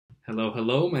Hello,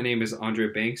 hello. My name is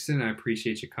Andre Bankston. I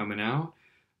appreciate you coming out.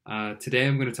 Today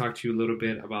I'm going to talk to you a little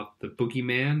bit about the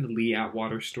Boogeyman, the Lee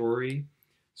Atwater story.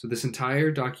 So, this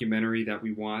entire documentary that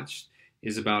we watched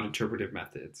is about interpretive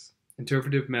methods.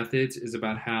 Interpretive methods is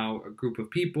about how a group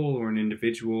of people or an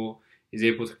individual is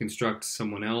able to construct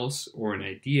someone else or an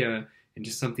idea into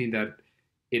something that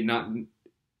it not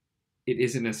it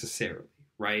isn't necessarily,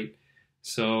 right?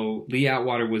 So Lee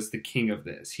Atwater was the king of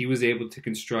this. He was able to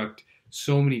construct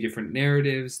so many different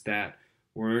narratives that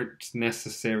weren't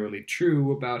necessarily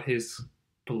true about his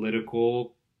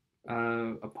political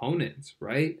opponents,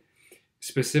 right?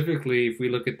 Specifically, if we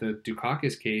look at the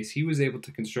Dukakis case, he was able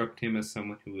to construct him as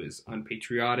someone who was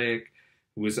unpatriotic,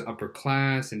 who was upper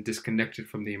class, and disconnected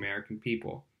from the American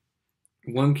people.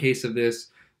 One case of this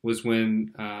was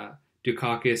when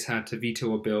Dukakis had to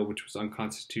veto a bill which was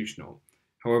unconstitutional.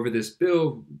 However, this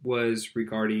bill was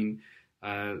regarding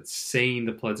saying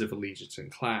the Pledge of Allegiance in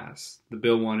class. The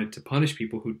bill wanted to punish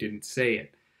people who didn't say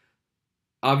it.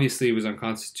 Obviously, it was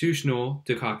unconstitutional.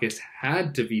 Dukakis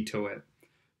had to veto it.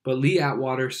 But Lee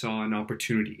Atwater saw an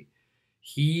opportunity.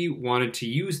 He wanted to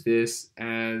use this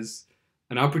as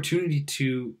an opportunity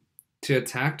to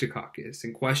attack Dukakis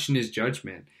and question his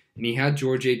judgment. And he had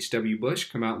George H.W. Bush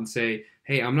come out and say,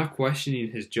 "Hey, I'm not questioning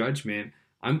his judgment.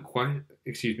 I'm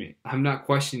not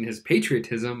questioning his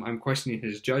patriotism. I'm questioning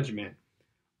his judgment."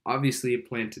 Obviously, it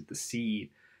planted the seed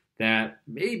that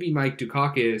maybe Mike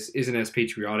Dukakis isn't as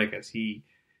patriotic as he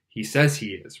says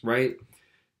he is, right?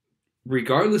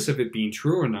 Regardless of it being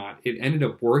true or not, it ended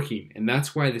up working, and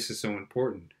that's why this is so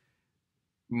important.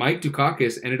 Mike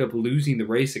Dukakis ended up losing the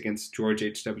race against George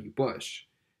H.W. Bush.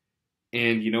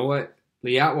 And you know what?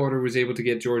 Lee Atwater was able to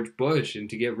get George Bush and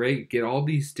to get all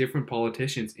these different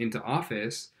politicians into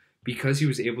office because he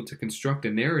was able to construct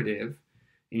a narrative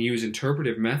and use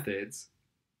interpretive methods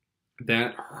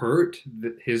that hurt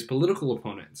his political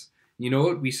opponents. You know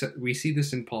what? We see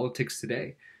this in politics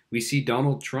today. We see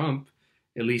Donald Trump,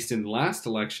 at least in the last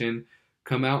election,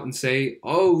 come out and say,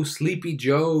 "Oh, Sleepy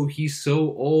Joe, he's so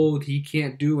old, he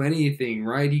can't do anything,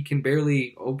 right? He can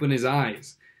barely open his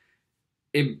eyes."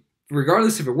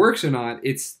 Regardless if it works or not,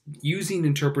 it's using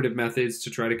interpretive methods to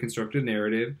try to construct a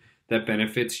narrative that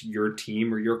benefits your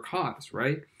team or your cause,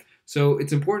 right? So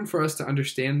it's important for us to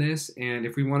understand this, and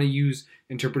if we want to use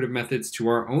interpretive methods to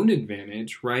our own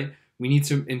advantage, right, we need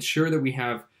to ensure that we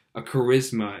have a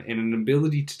charisma and an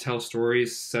ability to tell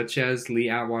stories such as Lee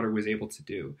Atwater was able to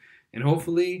do. And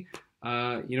hopefully,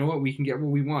 you know what, we can get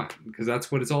what we want, because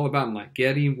that's what it's all about in life,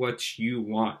 getting what you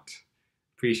want.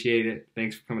 Appreciate it.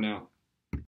 Thanks for coming out.